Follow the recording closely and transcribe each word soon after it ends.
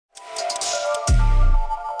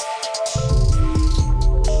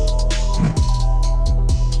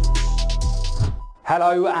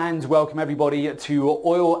Hello and welcome everybody to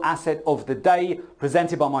Oil Asset of the Day,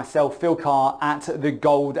 presented by myself, Phil Carr, at the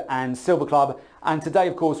Gold and Silver Club. And today,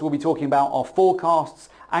 of course, we'll be talking about our forecasts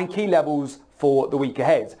and key levels for the week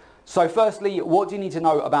ahead. So firstly, what do you need to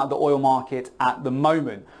know about the oil market at the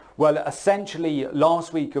moment? Well, essentially,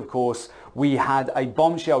 last week, of course, we had a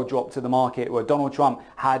bombshell drop to the market where Donald Trump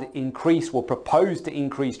had increased or proposed to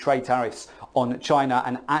increase trade tariffs on China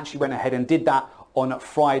and actually went ahead and did that on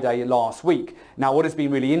Friday last week. Now, what has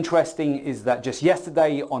been really interesting is that just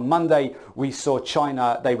yesterday on Monday, we saw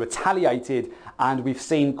China, they retaliated, and we've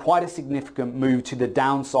seen quite a significant move to the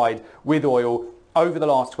downside with oil over the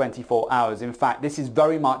last 24 hours. In fact, this is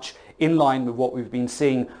very much in line with what we've been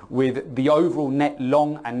seeing with the overall net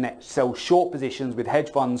long and net sell short positions with hedge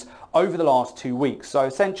funds over the last 2 weeks. So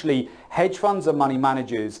essentially, hedge funds and money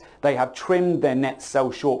managers, they have trimmed their net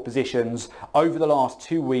sell short positions over the last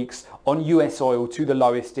 2 weeks on US oil to the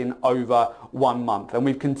lowest in over 1 month. And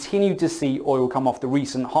we've continued to see oil come off the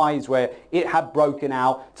recent highs where it had broken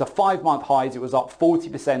out to 5-month highs. It was up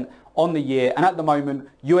 40% on the year. And at the moment,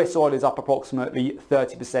 US oil is up approximately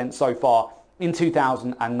 30% so far in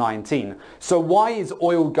 2019. So why is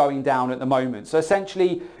oil going down at the moment? So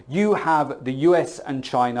essentially, you have the US and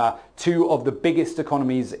China, two of the biggest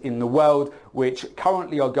economies in the world, which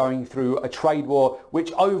currently are going through a trade war,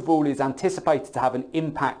 which overall is anticipated to have an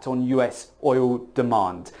impact on US oil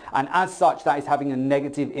demand. And as such, that is having a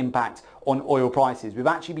negative impact on oil prices. We've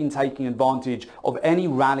actually been taking advantage of any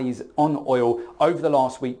rallies on oil over the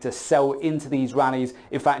last week to sell into these rallies.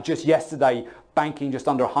 In fact, just yesterday, banking just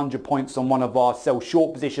under 100 points on one of our sell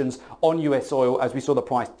short positions on US oil as we saw the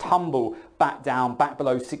price tumble back down, back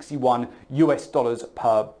below $61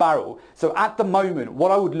 per barrel. So at the moment, what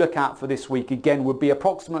I would look at for this week again would be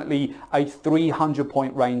approximately a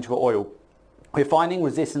 300-point range for oil. We're finding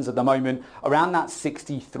resistance at the moment around that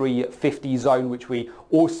 63.50 zone, which we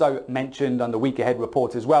also mentioned on the week ahead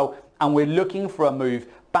report as well. And we're looking for a move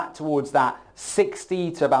back towards that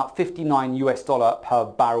 60 to about $59 per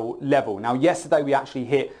barrel level. Now, yesterday we actually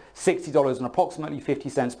hit $60 and approximately 50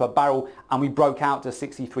 cents per barrel, and we broke out to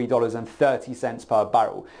 $63.30 per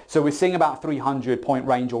barrel. So we're seeing about 300-point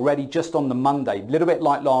range already just on the Monday, a little bit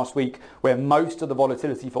like last week where most of the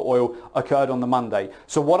volatility for oil occurred on the Monday.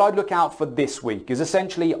 So what I'd look out for this week is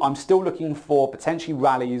essentially I'm still looking for potentially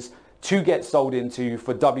rallies to get sold into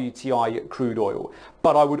for WTI crude oil.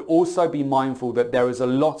 But I would also be mindful that there is a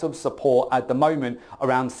lot of support at the moment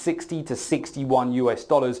around 60 to 61 US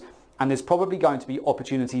dollars. And there's probably going to be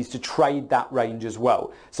opportunities to trade that range as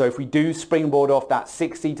well. So if we do springboard off that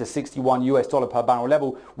 60 to 61 US dollar per barrel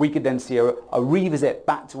level, we could then see a revisit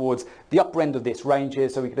back towards the upper end of this range here.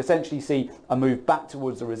 So we could essentially see a move back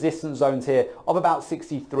towards the resistance zones here of about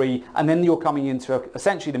 63. And then you're coming into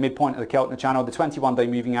essentially the midpoint of the Keltner channel, the 21-day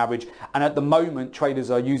moving average. And at the moment, traders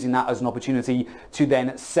are using that as an opportunity to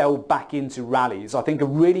then sell back into rallies. I think a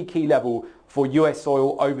really key level for US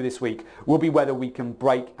oil over this week will be whether we can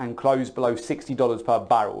break and close below $60 per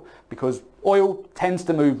barrel, because oil tends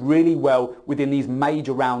to move really well within these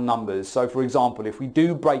major round numbers. So for example, if we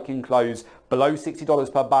do break and close below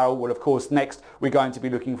 $60 per barrel, well, of course, next we're going to be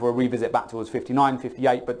looking for a revisit back towards 59,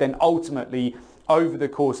 58, but then ultimately over the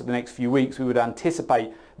course of the next few weeks, we would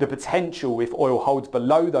anticipate the potential if oil holds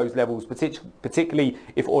below those levels, particularly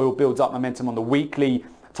if oil builds up momentum on the weekly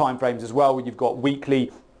timeframes as well, where you've got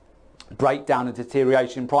weekly breakdown and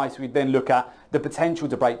deterioration price. We then look at the potential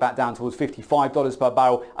to break back down towards $55 per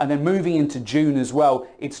barrel. And then moving into June as well,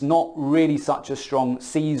 it's not really such a strong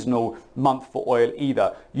seasonal month for oil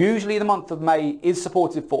either. Usually the month of May is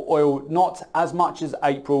supportive for oil, not as much as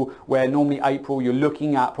April, where normally April you're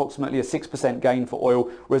looking at approximately a 6% gain for oil,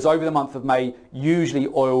 whereas over the month of May, usually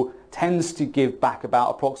oil tends to give back about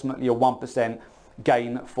approximately a 1%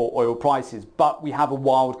 gain for oil prices. But we have a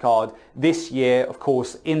wild card this year, of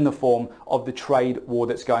course, in the form of the trade war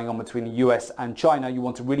that's going on between the US and China. You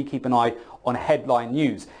want to really keep an eye on headline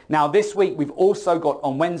news. Now, this week, we've also got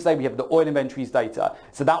on Wednesday, we have the oil inventories data.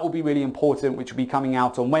 So that will be really important, which will be coming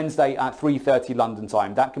out on Wednesday at 3:30 London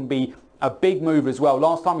time. That can be a big move as well.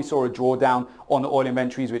 Last time we saw a drawdown on the oil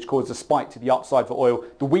inventories, which caused a spike to the upside for oil.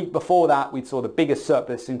 The week before that, we saw the biggest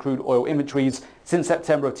surplus in crude oil inventories since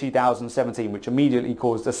September of 2017, which immediately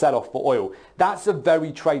caused a sell-off for oil. That's a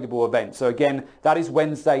very tradable event. So again, that is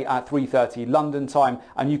Wednesday at 3:30 London time,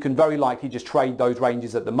 and you can very likely just trade those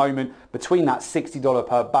ranges at the moment between that $60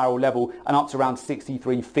 per barrel level and up to around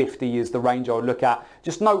 63.50 is the range I would look at.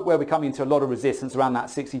 Just note where we're coming into a lot of resistance around that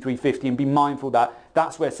 63.50 and be mindful that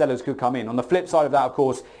that's where sellers could come in. On the flip side of that, of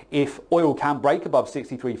course, if oil can break above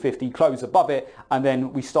 63.50, close above it, and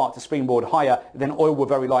then we start to springboard higher, then oil will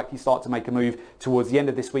very likely start to make a move towards the end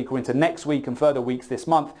of this week or into next week and further weeks this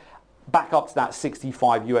month, back up to that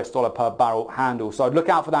 $65 per barrel handle. So I'd look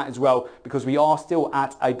out for that as well, because we are still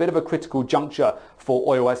at a bit of a critical juncture for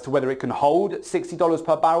oil as to whether it can hold $60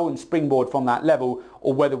 per barrel and springboard from that level,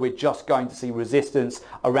 or whether we're just going to see resistance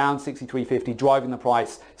around 63.50 driving the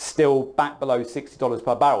price still back below $60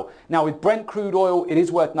 per barrel. Now with Brent crude oil, it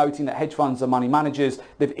is worth noting that hedge funds and money managers,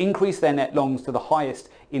 they've increased their net longs to the highest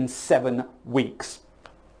in 7 weeks.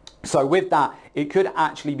 So with that, it could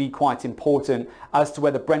actually be quite important as to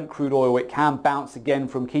whether Brent crude oil, it can bounce again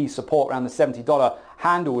from key support around the $70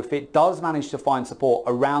 handle. If it does manage to find support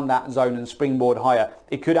around that zone and springboard higher,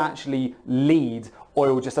 it could actually lead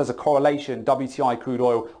oil just as a correlation, WTI crude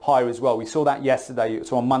oil higher as well. We saw that yesterday,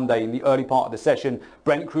 so on Monday in the early part of the session,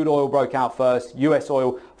 Brent crude oil broke out first, US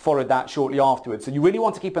oil followed that shortly afterwards. So you really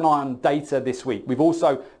want to keep an eye on data this week. We've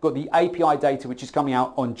also got the API data, which is coming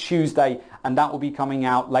out on Tuesday, and that will be coming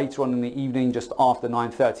out later on in the evening, just after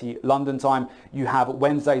 9:30 London time. You have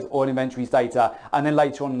Wednesday's oil inventories data, and then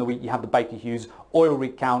later on in the week, you have the Baker Hughes oil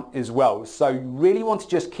rig count as well. So you really want to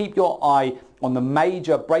just keep your eye on the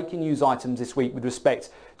major breaking news items this week with respect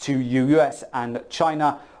to US and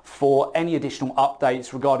China for any additional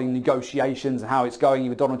updates regarding negotiations and how it's going.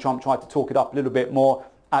 Even Donald Trump tried to talk it up a little bit more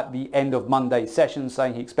at the end of Monday's session,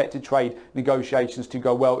 saying he expected trade negotiations to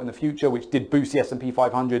go well in the future, which did boost the S&P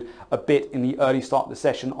 500 a bit in the early start of the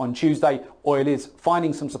session on Tuesday. Oil is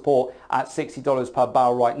finding some support at $60 per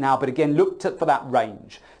barrel right now, but again, look for that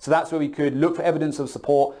range. So that's where we could look for evidence of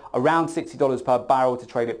support around $60 per barrel to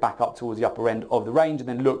trade it back up towards the upper end of the range, and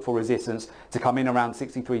then look for resistance to come in around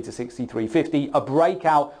 63 to 63.50. A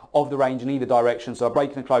breakout of the range in either direction, so a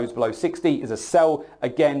break and a close below 60 is a sell.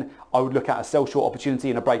 Again, I would look at a sell short opportunity,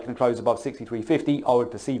 and a break and a close above 63.50. I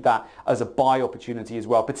would perceive that as a buy opportunity as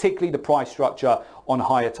well, particularly the price structure on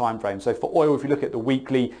higher time frames. So for oil, if you look at the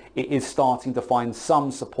weekly, it is starting to find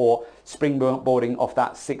some support, springboarding off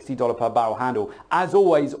that $60 per barrel handle. As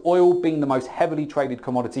always, oil being the most heavily traded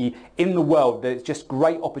commodity in the world, there's just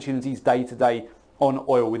great opportunities day to day on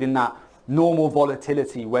oil within that normal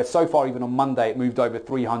volatility, where so far even on Monday it moved over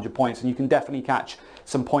 300 points, and you can definitely catch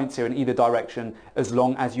some points here in either direction as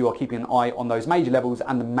long as you are keeping an eye on those major levels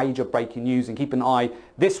and the major breaking news, and keep an eye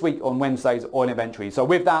this week on Wednesday's oil inventory. So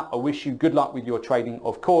with that, I wish you good luck with your trading,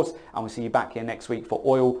 of course, and we'll see you back here next week for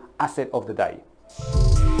Oil Asset of the Day.